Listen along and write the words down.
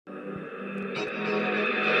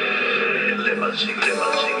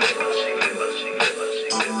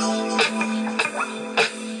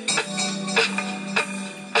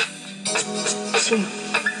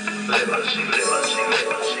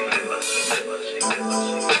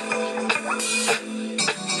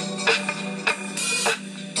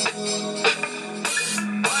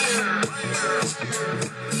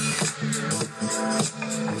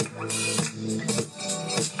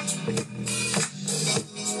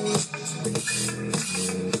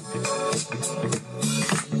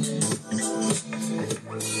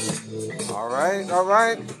All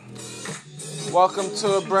right. Welcome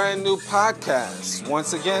to a brand new podcast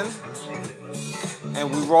once again,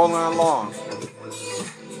 and we're rolling along.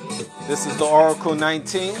 This is the Oracle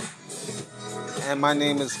 19, and my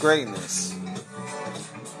name is Greatness.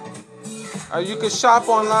 You can shop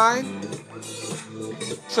online,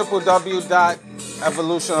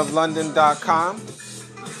 www.evolutionoflondon.com.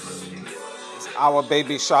 It's our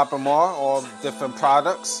baby shopping mall, all different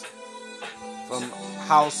products from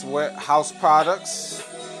house products,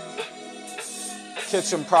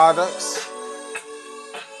 kitchen products,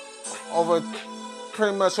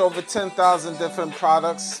 pretty much over 10,000 different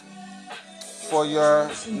products for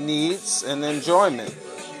your needs and enjoyment.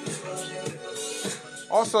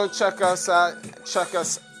 Also check us at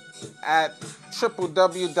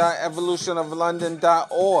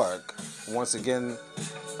www.evolutionoflondon.org. Once again,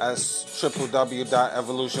 that's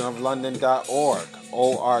www.evolutionoflondon.org.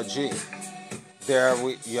 O-R-G. There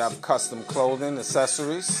you have custom clothing,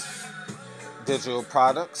 accessories, digital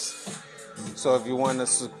products. So if you want to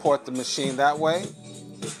support the machine that way,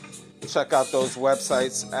 check out those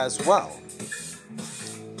websites as well.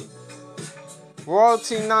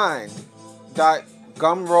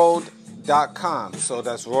 royalty9.gumroad.com. So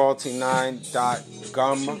that's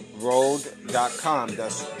royalty9.gumroad.com.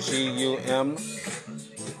 That's G-U-M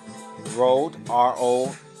road, R-O-A-D.com.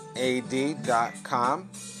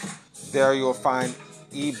 There you'll find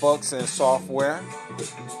ebooks and software.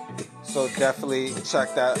 So definitely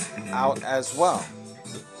check that out as well.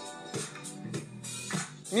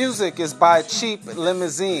 Music is by Cheap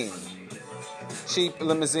Limousine. Cheap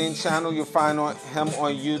Limousine channel, you'll find him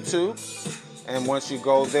on YouTube. And once you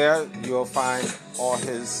go there, you'll find all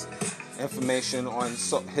his information on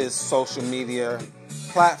his social media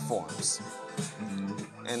platforms.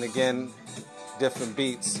 And again, different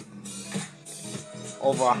beats.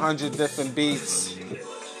 Over 100 different beats.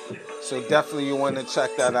 So definitely you want to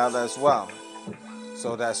check that out as well.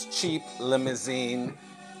 So that's Cheap Limousine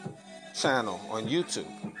channel on YouTube.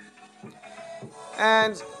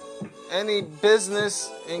 And any business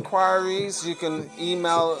inquiries, you can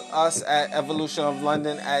email us at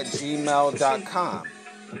evolutionoflondon@gmail.com.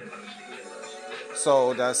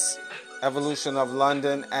 So that's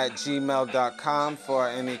evolutionoflondon@gmail.com for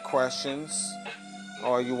any questions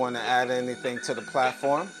or you want to add anything to the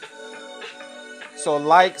platform. So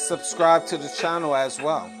subscribe to the channel as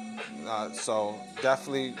well. So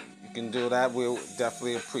definitely you can do that. We'll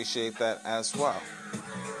definitely appreciate that as well.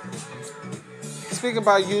 Speaking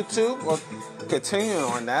about YouTube, or continuing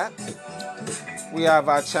on that, we have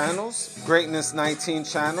our channels, Greatness 19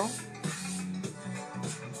 channel.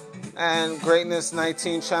 And Greatness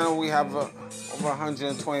 19 channel, we have over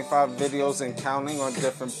 125 videos and counting on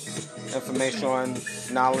different information on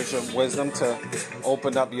knowledge of wisdom to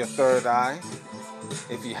open up your third eye,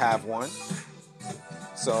 if you have one.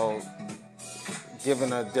 So,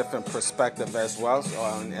 giving a different perspective as well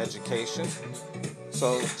on education.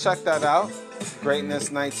 So check that out,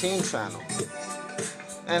 Greatness 19 channel.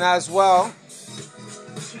 And as well,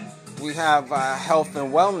 we have a health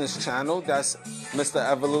and wellness channel. That's Mr.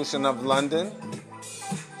 Evolution of London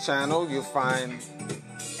channel. You'll find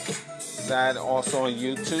that also on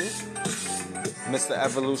YouTube. Mr.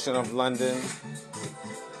 Evolution of London,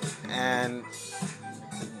 and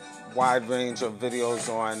wide range of videos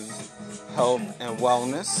on health and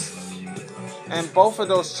wellness. And both of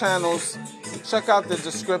those channels, check out the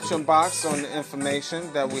description box on the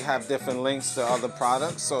information that we have different links to other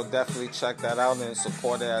products. So definitely check that out and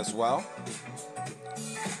support it as well.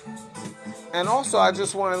 And also, I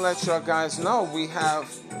just want to let you guys know we have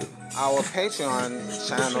our Patreon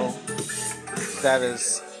channel that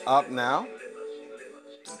is up now.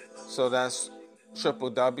 So that's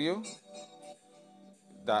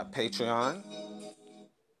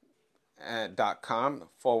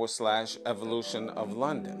www.patreon.com/Evolution of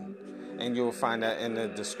London. And you'll find that in the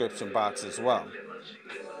description box as well.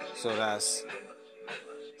 So that's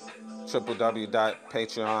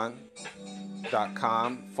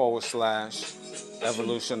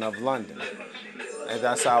www.patreon.com/Evolution of London. And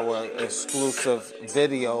that's our exclusive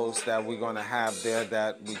videos that we're going to have there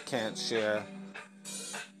that we can't share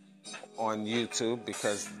on YouTube,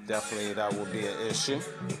 because definitely that will be an issue,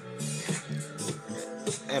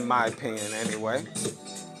 in my opinion anyway.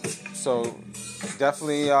 So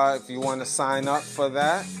definitely, if you want to sign up for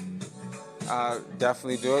that,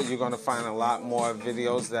 definitely do it. You're going to find a lot more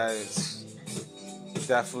videos that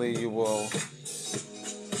definitely you will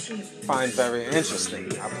find very interesting.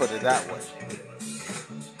 I'll put it that way.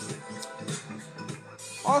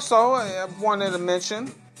 Also, I wanted to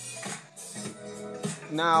mention,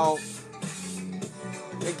 now,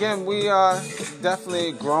 again, we are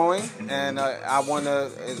definitely growing, and I want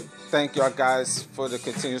to thank y'all guys for the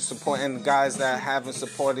continued support. And guys that haven't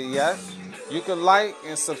supported yet, you can like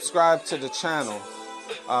and subscribe to the channel.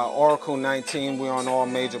 Oracle 19, we're on all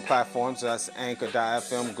major platforms. That's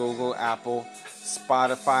Anchor.fm, Google, Apple,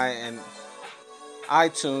 Spotify, and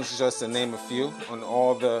iTunes, just to name a few. On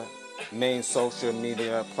all the main social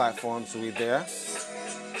media platforms, we there.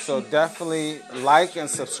 So definitely like and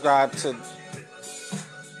subscribe to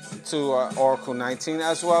Oracle 19,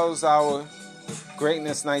 as well as our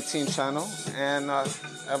Greatness 19 channel and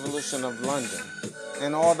Evolution of London,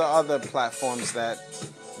 and all the other platforms that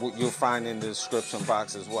you'll find in the description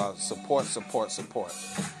box as well. Support, support, support.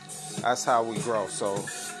 That's how we grow. So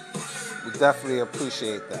we definitely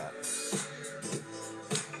appreciate that.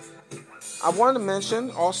 I want to mention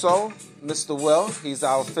also Mr. Will. He's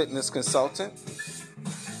our fitness consultant,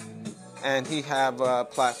 and he have a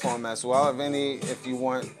platform as well. If you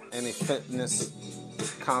want any fitness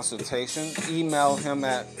consultation, email him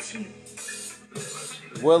at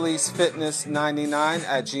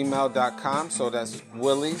williesfitness99@gmail.com. So that's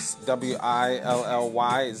Willies,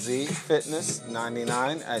 WILLYZ,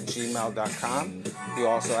 fitness99@gmail.com. He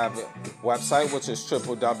also have a website, which is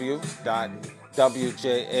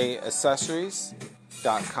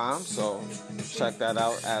www.wjaaccessories.com. So check that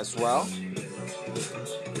out as well.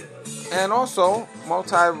 And also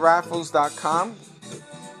multiraffles.com.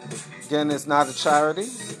 Again, it's not a charity.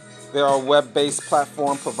 They are a web-based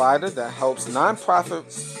platform provider that helps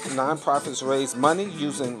nonprofits raise money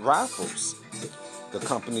using raffles. The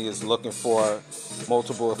company is looking for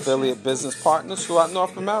multiple affiliate business partners throughout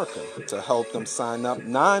North America to help them sign up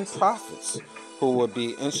nonprofits who would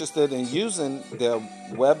be interested in using their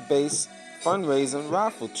web-based fundraising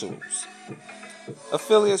raffle tools.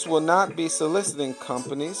 Affiliates will not be soliciting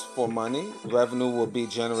companies for money. Revenue will be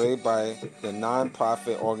generated by the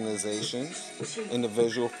nonprofit organizations,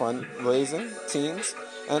 individual fundraising teams,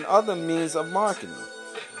 and other means of marketing.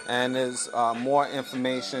 And there's more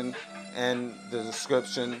information in the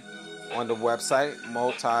description on the website,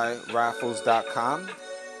 multiraffles.com.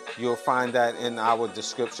 You'll find that in our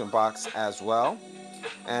description box as well.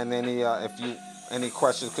 And any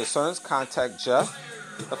questions, concerns, contact Jeff,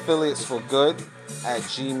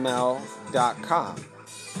 affiliatesforgood@gmail.com.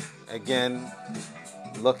 Again,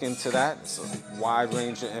 look into that. It's a wide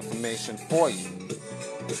range of information for you.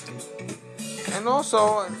 And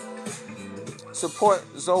also support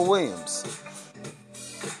Zoe Williams.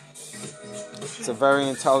 He's a very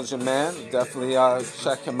intelligent man. Definitely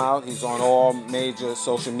check him out. He's on all major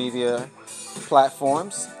social media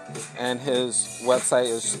platforms. And his website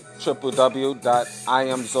is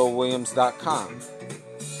www.iamzoewilliams.com.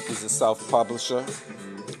 He's a self-published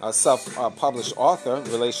author,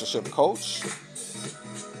 relationship coach,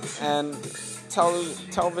 and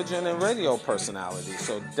television and radio personality.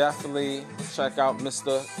 So definitely check out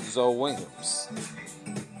Mr. Zoe Williams.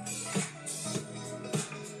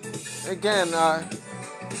 Again, I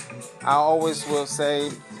always will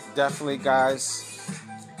say, definitely, guys,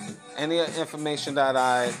 any information that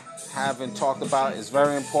I haven't talked about is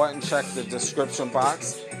very important. Check the description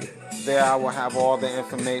box. There I will have all the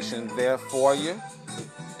information there for you.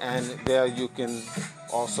 And there you can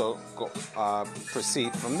also go,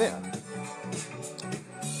 proceed from there.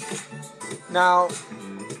 Now,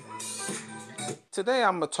 today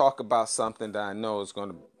I'm going to talk about something that I know is going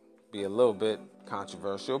to be a little bit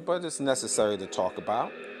controversial, but it's necessary to talk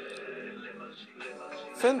about.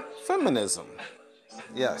 Feminism.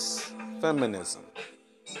 Yes, feminism.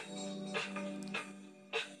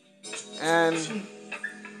 And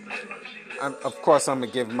of course, I'm going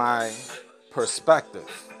to give my perspective.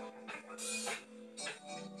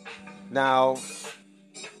 Now,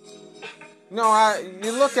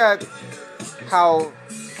 you look at how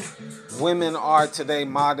women are today,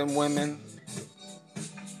 modern women,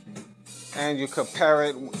 and you compare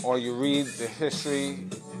it, or you read the history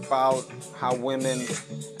about how women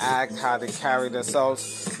act, how they carry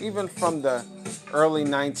themselves, even from the early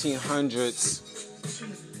 1900s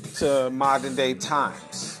to modern day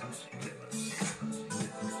times.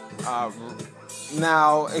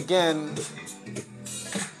 Now, again,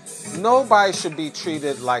 nobody should be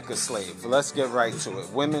treated like a slave. Let's get right to it.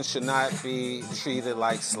 Women should not be treated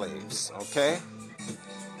like slaves, okay?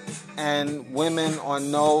 And women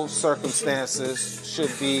on no circumstances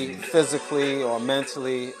should be physically or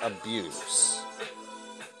mentally abused,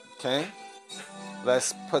 okay?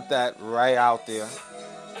 Let's put that right out there,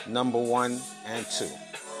 number 1 and 2.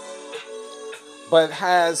 But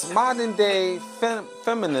has modern day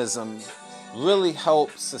feminism really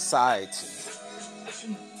helped society?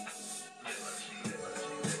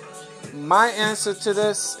 My answer to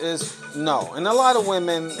this is no. And a lot of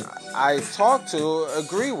women I talk to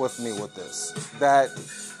agree with me with this, that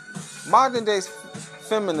modern day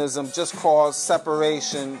feminism just caused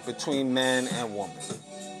separation between men and women.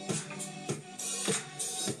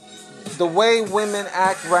 The way women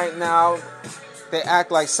act right now, they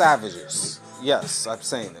act like savages. Yes, I'm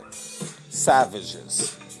saying it.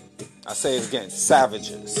 Savages. I say it again,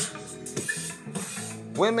 savages.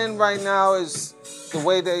 Women right now is the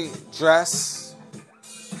way they dress,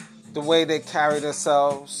 the way they carry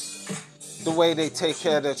themselves, the way they take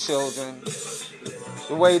care of their children,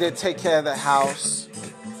 the way they take care of the house,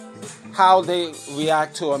 how they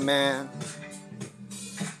react to a man.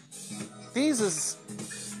 These is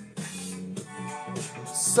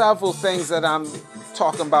several things that I'm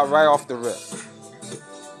talking about right off the rip.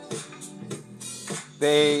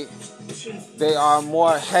 They are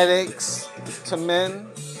more headaches to men.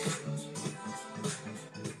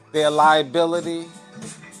 They're a liability.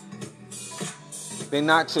 They're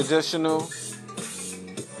not traditional.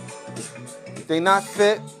 They're not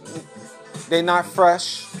fit. They're not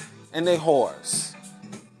fresh. And they whores.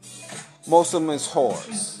 Most of them is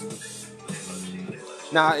whores.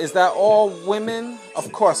 Now, is that all women?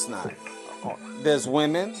 Of course not. There's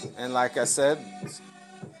women, and like I said,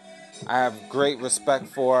 I have great respect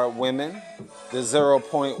for women. The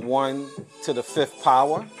 0.1 to the 5th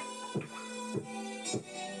power.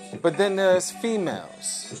 But then there's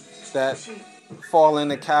females that fall in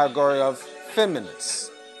the category of feminists,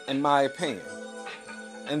 in my opinion.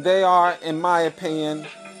 And they are, in my opinion,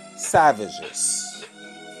 savages.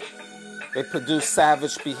 They produce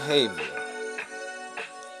savage behavior.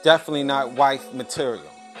 Definitely not wife material.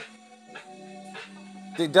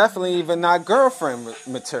 They're definitely even not girlfriend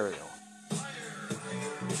material.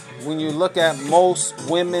 When you look at most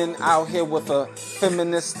women out here with a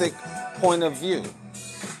feministic point of view.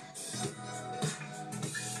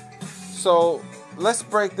 So let's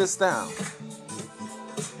break this down.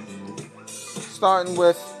 Starting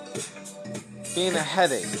with being a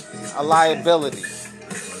headache, a liability.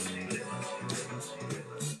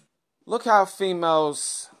 Look how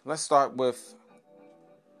females, let's start with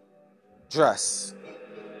dress.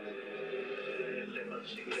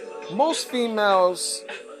 Most females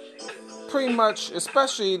pretty much,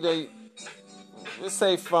 especially let's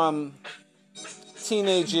say from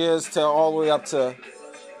teenage years to all the way up to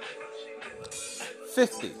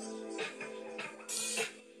 50.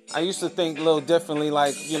 I used to think a little differently,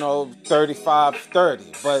 like, 35, 30.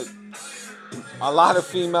 But a lot of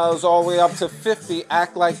females all the way up to 50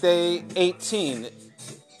 act like they 18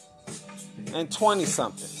 and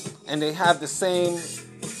 20-something. And they have the same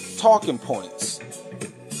talking points.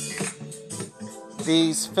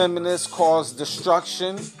 These feminists cause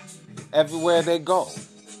destruction everywhere they go.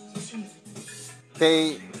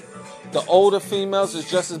 The older females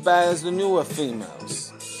is just as bad as the newer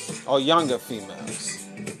females or younger females.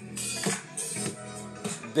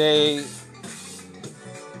 They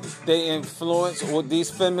influence, or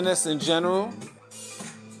these feminists in general,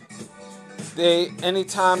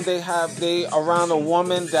 anytime they around a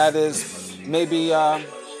woman that is maybe,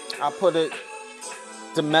 I'll put it,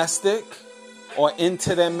 domestic or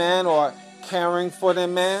into their man or caring for their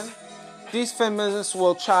man, these feminists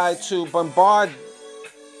will try to bombard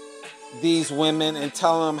these women and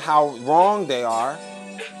tell them how wrong they are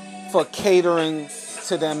for catering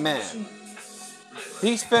to their man.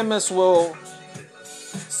 These feminists will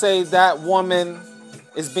say that woman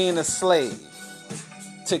is being a slave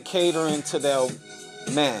to catering to their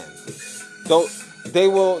man. They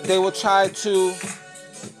will try to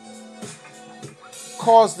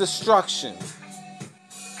cause destruction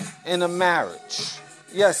in a marriage.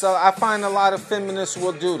 Yes, I find a lot of feminists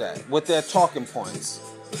will do that with their talking points.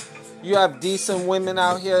 You have decent women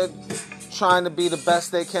out here trying to be the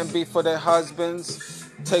best they can be for their husbands,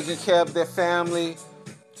 taking care of their family,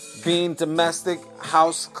 being domestic,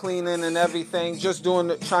 house cleaning and everything, just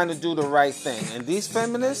trying to do the right thing. And these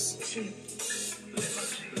feminists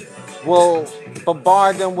will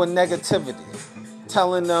bombard them with negativity,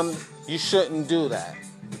 telling them you shouldn't do that.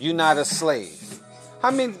 You're not a slave. How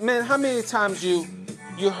many times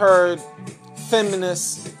you heard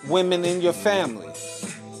feminist women in your family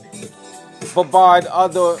bombard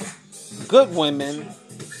other good women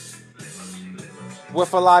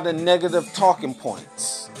with a lot of negative talking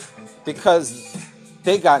points because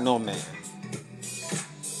they got no man?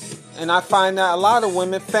 And I find that a lot of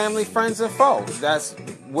women, family, friends, and foes, that's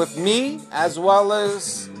with me as well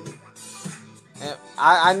as,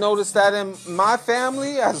 I noticed that in my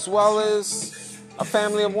family as well as a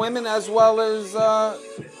family of women as well as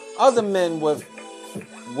other men with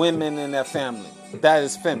women in their family. That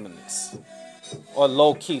is feminist or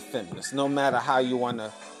low-key feminist, no matter how you want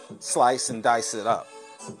to slice and dice it up.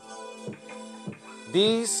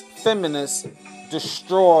 These feminists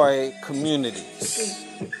destroy communities.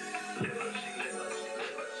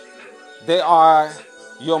 They are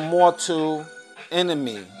your mortal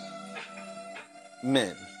enemy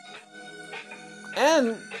men.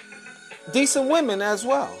 And decent women as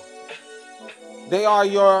well. They are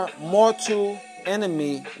your mortal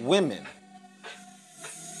enemy women.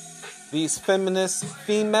 These feminist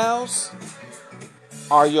females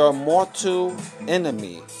are your mortal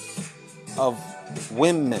enemy of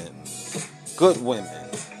women. Good women.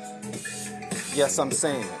 Yes, I'm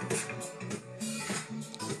saying it.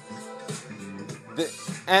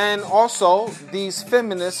 And also, these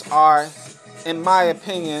feminists are, in my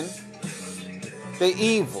opinion, they're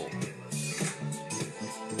evil.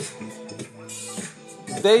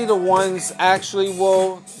 They the ones actually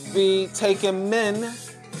will be taking men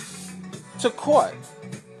to court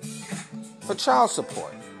for child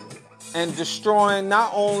support and destroying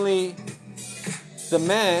not only the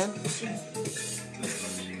man,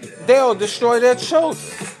 they'll destroy their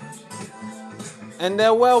children and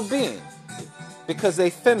their well-being because they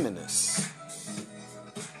feminists.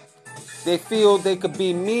 They feel they could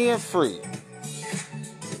be me and free.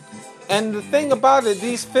 And the thing about it,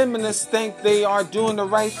 these feminists think they are doing the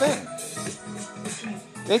right thing.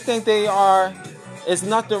 They think there's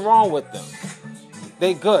nothing wrong with them.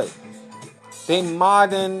 They good. They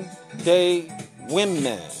modern day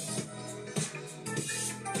women.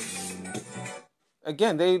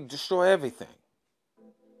 Again, they destroy everything.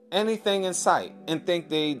 Anything in sight and think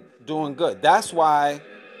they doing good. That's why,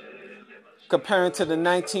 comparing to the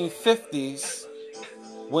 1950s,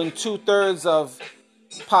 when 2/3 of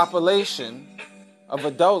population of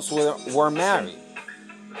adults were married.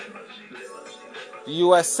 The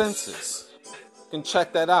U.S. Census. You can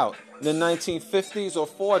check that out. In the 1950s or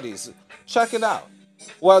 40s. Check it out.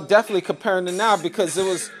 Well, definitely comparing to now because it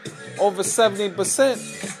was over 70%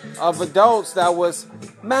 of adults that was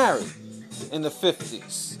married in the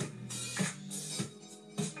 50s.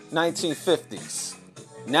 1950s.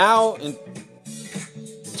 Now in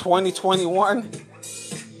 2021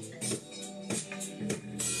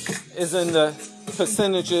 is in the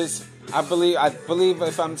percentages, I believe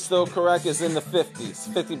if I'm still correct, is in the 50s,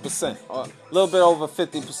 50%, or a little bit over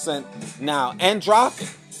 50% now, and dropping.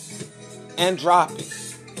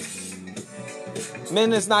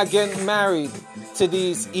 Men is not getting married to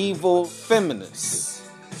these evil feminists,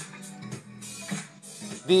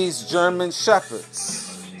 these German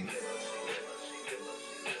shepherds,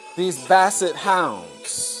 these basset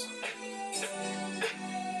hounds,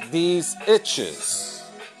 these itches,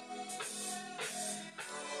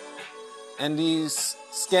 and these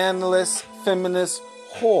scandalous feminist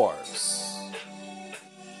whores.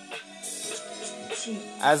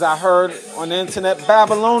 As I heard on the internet,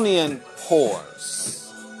 Babylonian whores.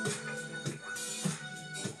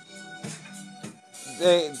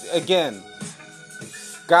 Again,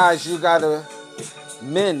 guys, you better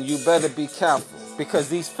be careful. Because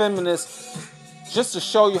these feminists, just to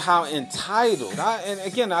show you how entitled,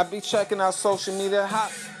 I'll be checking out social media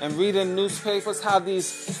and reading newspapers, how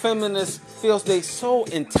these feminists feel they so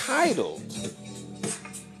entitled.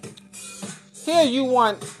 Here you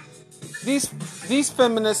want these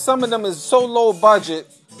feminists, some of them is so low budget,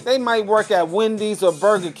 they might work at Wendy's or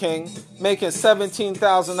Burger King making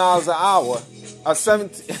 $17,000 an hour, or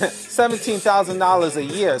 $17,000 a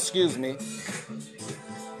year, excuse me.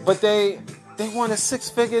 But they want a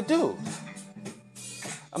six-figure dude.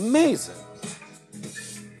 Amazing.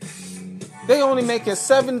 They only making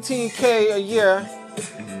 $17K a year,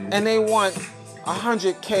 and they want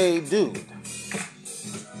 $100K dude.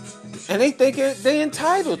 And they think they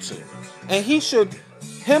entitled to. And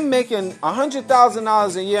him making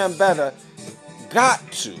 $100,000 a year and better,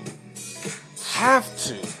 have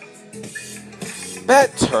to,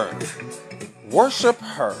 better worship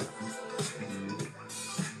her.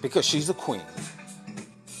 Because she's a queen.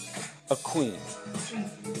 A queen.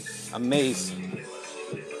 Amazing.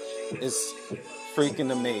 It's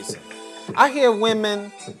freaking amazing. I hear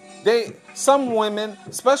women, some women,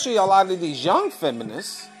 especially a lot of these young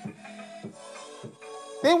feminists,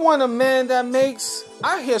 they want a man that makes,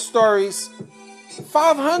 I hear stories,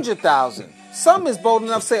 $500,000. Some is bold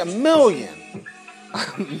enough to say $1 million.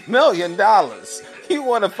 $1 million. You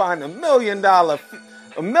want to find $1 million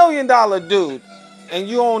dude, and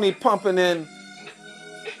you only pumping in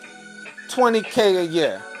 $20K a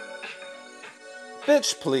year.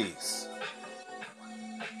 Bitch, please.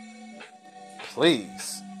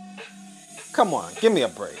 Please. Come on, give me a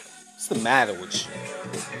break. What's the matter with you?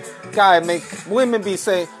 Women be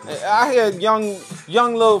saying, I hear young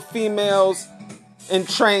little females in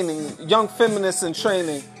training, young feminists in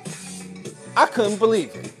training. I couldn't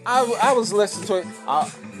believe it. I was listening to it.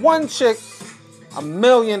 One chick, $1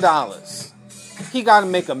 million. He got to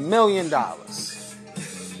make $1 million.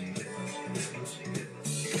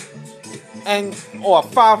 Or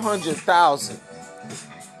 500,000.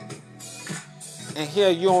 And here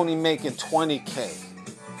you only making $20K.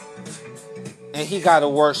 And he got to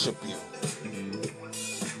worship you.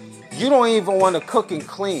 You don't even want to cook and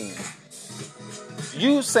clean.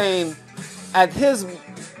 You saying at his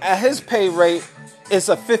pay rate, it's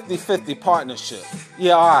a 50-50 partnership.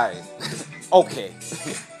 Yeah, all right. Okay.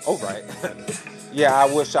 All right. Yeah, I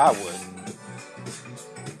wish I would.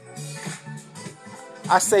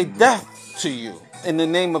 I say death to you in the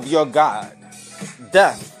name of your God.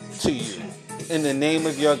 Death to you in the name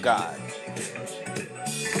of your God.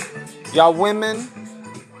 Y'all women,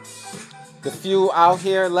 the few out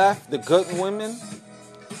here left, the good women,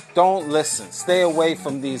 don't listen. Stay away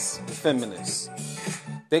from these feminists.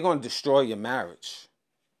 They're going to destroy your marriage.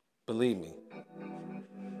 Believe me.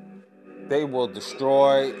 They will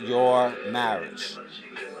destroy your marriage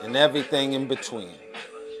and everything in between.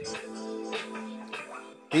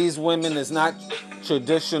 These women is not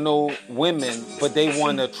traditional women, but they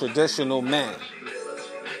want a traditional man.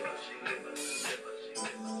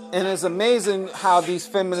 And it's amazing how these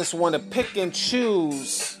feminists want to pick and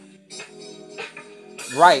choose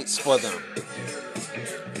rights for them.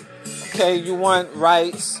 Okay, you want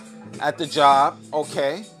rights at the job,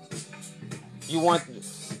 okay. You want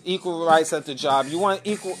equal rights at the job. You want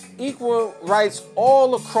equal rights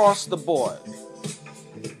all across the board.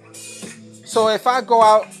 So if I go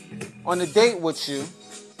out on a date with you,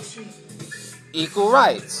 equal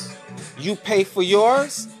rights. You pay for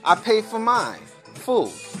yours, I pay for mine.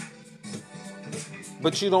 Food.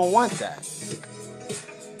 But you don't want that.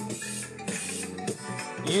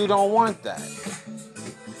 You don't want that.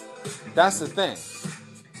 That's the thing.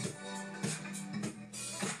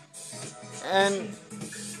 And,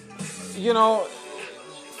 you know,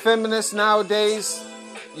 feminists nowadays,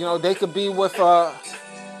 you know, they could be with a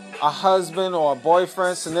husband or a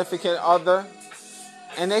boyfriend, significant other,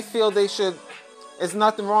 and they feel they should, there's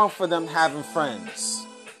nothing wrong for them having friends.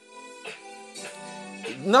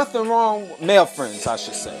 Nothing wrong, male friends, I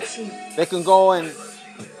should say. They can go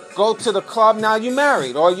to the club. Now you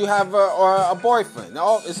married, or you have a boyfriend.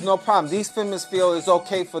 No, it's no problem. These feminists feel it's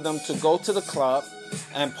okay for them to go to the club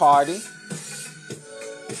and party.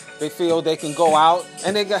 They feel they can go out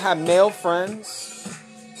and they can have male friends,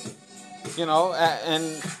 you know, and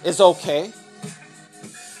it's okay.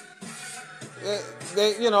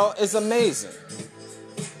 You know, it's amazing.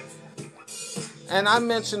 And I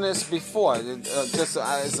mentioned this before, just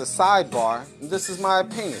as a sidebar. This is my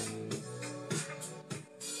opinion.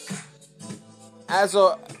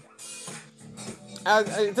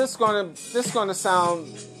 This gonna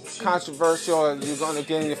sound controversial, or you're gonna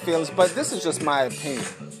get in your feelings, but this is just my opinion.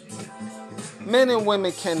 Men and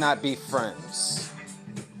women cannot be friends.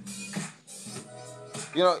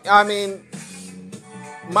 You know, I mean,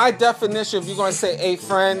 my definition, if you're gonna say a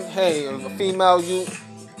friend, hey, a female, you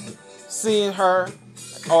seeing her,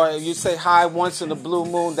 or you say hi once in a blue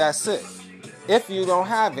moon, that's it. If you don't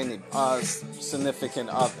have any significant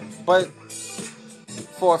other. But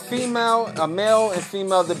for a male and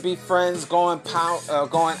female to be friends, going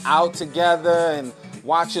out together and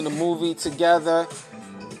watching a movie together,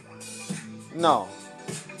 no.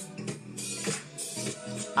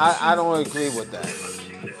 I don't agree with that.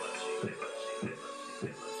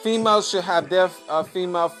 Females should have their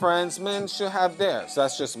female friends. Men should have theirs.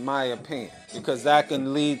 That's just my opinion. Because that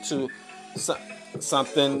can lead to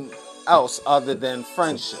something else other than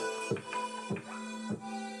friendship.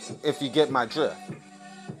 If you get my drift.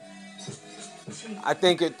 I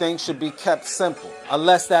think things should be kept simple.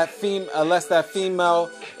 Unless that female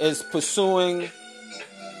is pursuing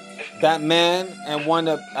that man and want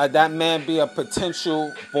that man be a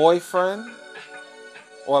potential boyfriend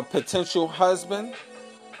or a potential husband,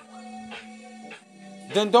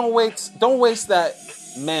 then don't waste that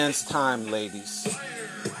man's time, ladies.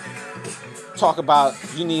 Talk about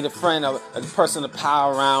you need a friend, a person to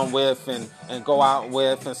pal around with and go out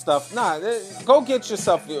with and stuff. Nah, go get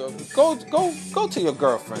yourself, go to your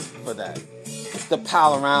girlfriend for that. To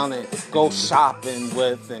pal around and go shopping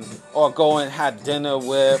with, or go and have dinner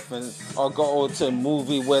with, or go to a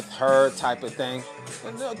movie with her type of thing.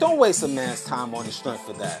 Don't waste a man's time on the strength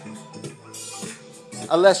of that.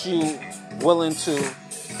 Unless you willing to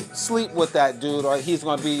sleep with that dude, or he's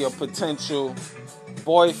going to be your potential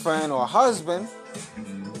boyfriend or husband,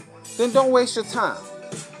 then don't waste your time.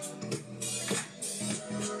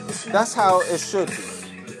 That's how it should be.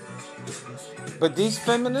 But these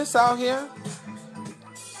feminists out here,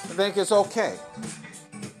 I think it's okay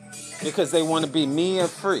because they want to be me and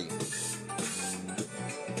free.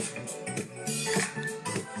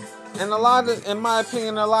 And in my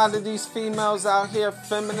opinion, a lot of these females out here,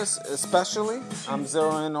 feminists especially, I'm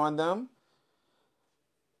zeroing on them,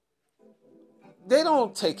 they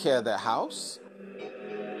don't take care of their house.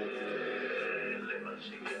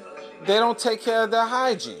 They don't take care of their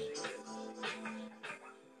hygiene.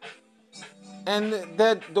 And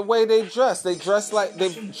the way they dress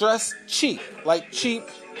cheap, like cheap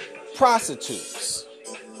prostitutes.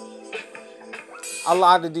 A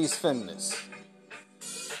lot of these feminists.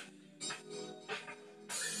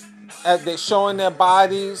 They're showing their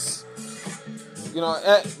bodies. You know,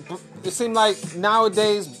 it seems like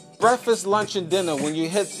nowadays, breakfast, lunch, and dinner, when you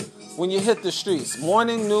hit the streets,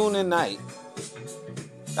 morning, noon, and night,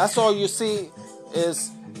 that's all you see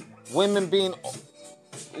is women being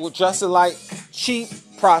dressed like cheap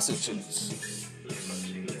prostitutes.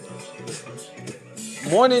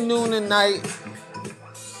 Morning, noon, and night,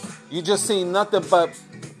 you just see nothing but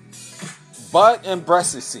butt and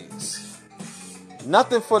breastises.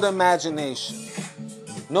 Nothing for the imagination.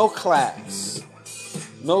 No class.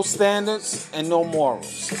 No standards and no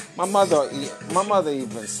morals. My mother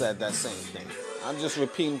even said that same thing. I'm just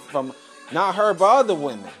repeating from not her but other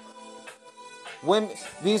women.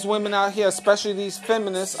 These women out here, especially these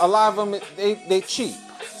feminists, a lot of them, they cheap.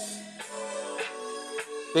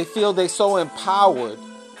 They feel they so empowered.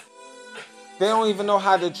 They don't even know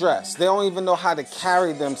how to dress. They don't even know how to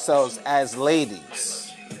carry themselves as ladies.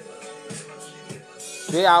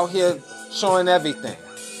 They out here showing everything.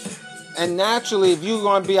 And naturally, if you're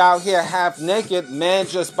going to be out here half naked, man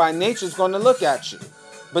just by nature is going to look at you.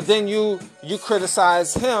 But then you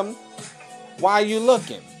criticize him. Why are you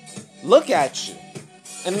looking? Look at you.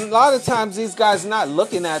 And a lot of times these guys are not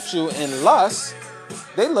looking at you in lust.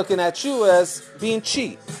 They're looking at you as being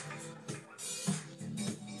cheap.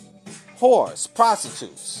 Whores,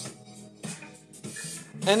 prostitutes.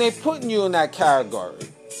 And they're putting you in that category.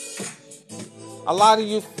 A lot of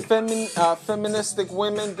you feministic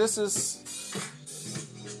women, this is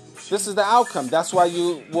the outcome. That's why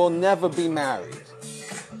you will never be married.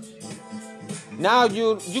 Now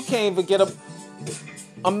you can't even get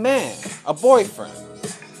a man, a boyfriend,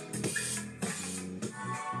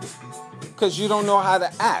 because you don't know how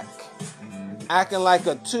to act. Acting like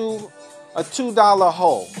a $2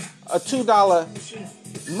 hoe, a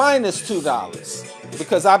 $2 minus $2,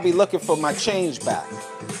 because I be looking for my change back.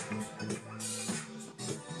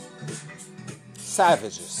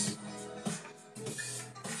 Savages.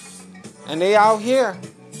 And they out here,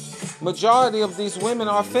 majority of these women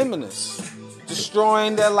are feminists,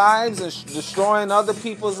 destroying their lives and destroying other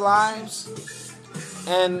people's lives.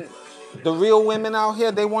 And the real women out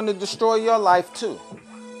here, they want to destroy your life too.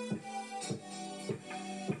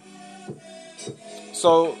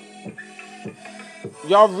 So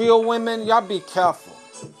y'all real women, y'all be careful.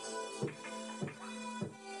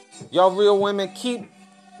 Y'all real women, keep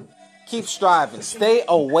striving. Stay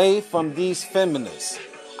away from these feminists.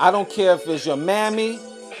 I don't care if it's your mammy,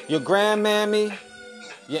 your grandmammy,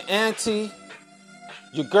 your auntie,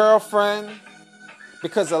 your girlfriend,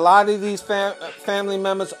 because a lot of these family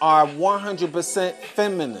members are 100%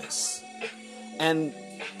 feminists. And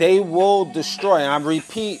they will destroy, and I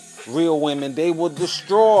repeat, real women, they will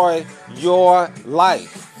destroy your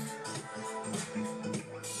life.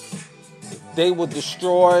 They will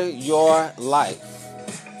destroy your life.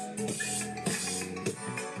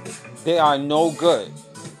 They are no good.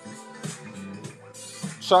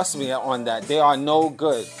 Trust me on that. They are no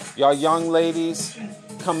good. Y'all young ladies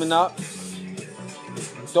coming up,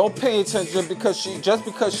 don't pay attention just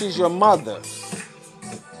because she's your mother.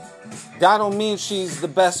 That don't mean she's the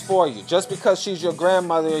best for you. Just because she's your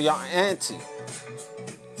grandmother or your auntie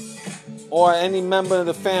or any member of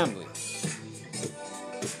the family.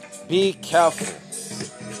 Be careful.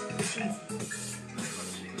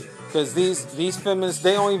 Because these feminists,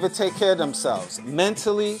 they don't even take care of themselves.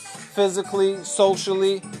 Mentally, physically,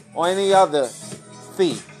 socially, or any other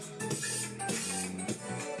fee.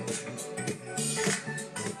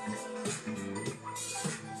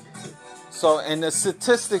 So, and the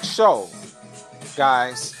statistics show,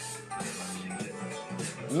 guys,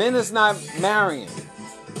 men is not marrying.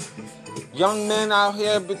 Young men out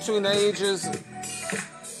here between the ages,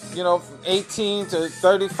 18 to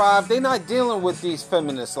 35, they're not dealing with these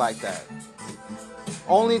feminists like that.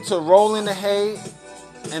 Only to roll in the hay,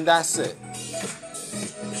 and that's it.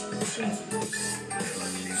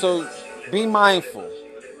 So be mindful.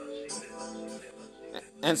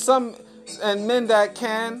 And men that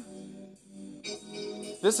can,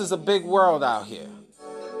 this is a big world out here.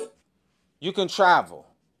 You can travel.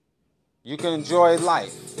 You can enjoy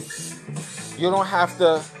life. You don't have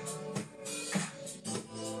to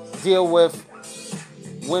deal with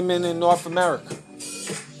women in North America.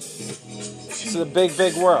 It's a big,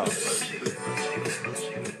 big world.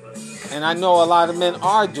 And I know a lot of men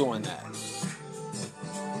are doing that.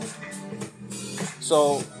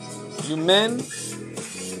 So, you men,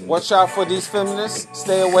 watch out for these feminists.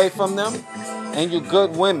 Stay away from them. And you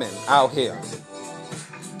good women out here,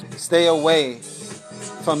 stay away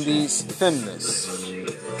from these feminists.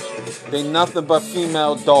 They nothing but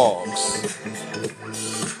female dogs.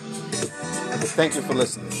 Thank you for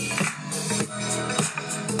listening.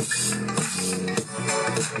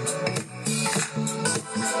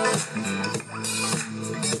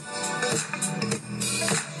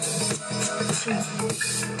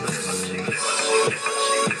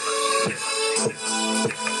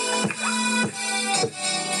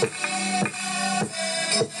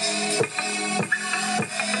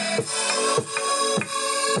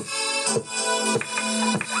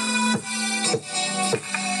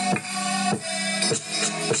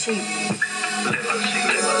 Sí.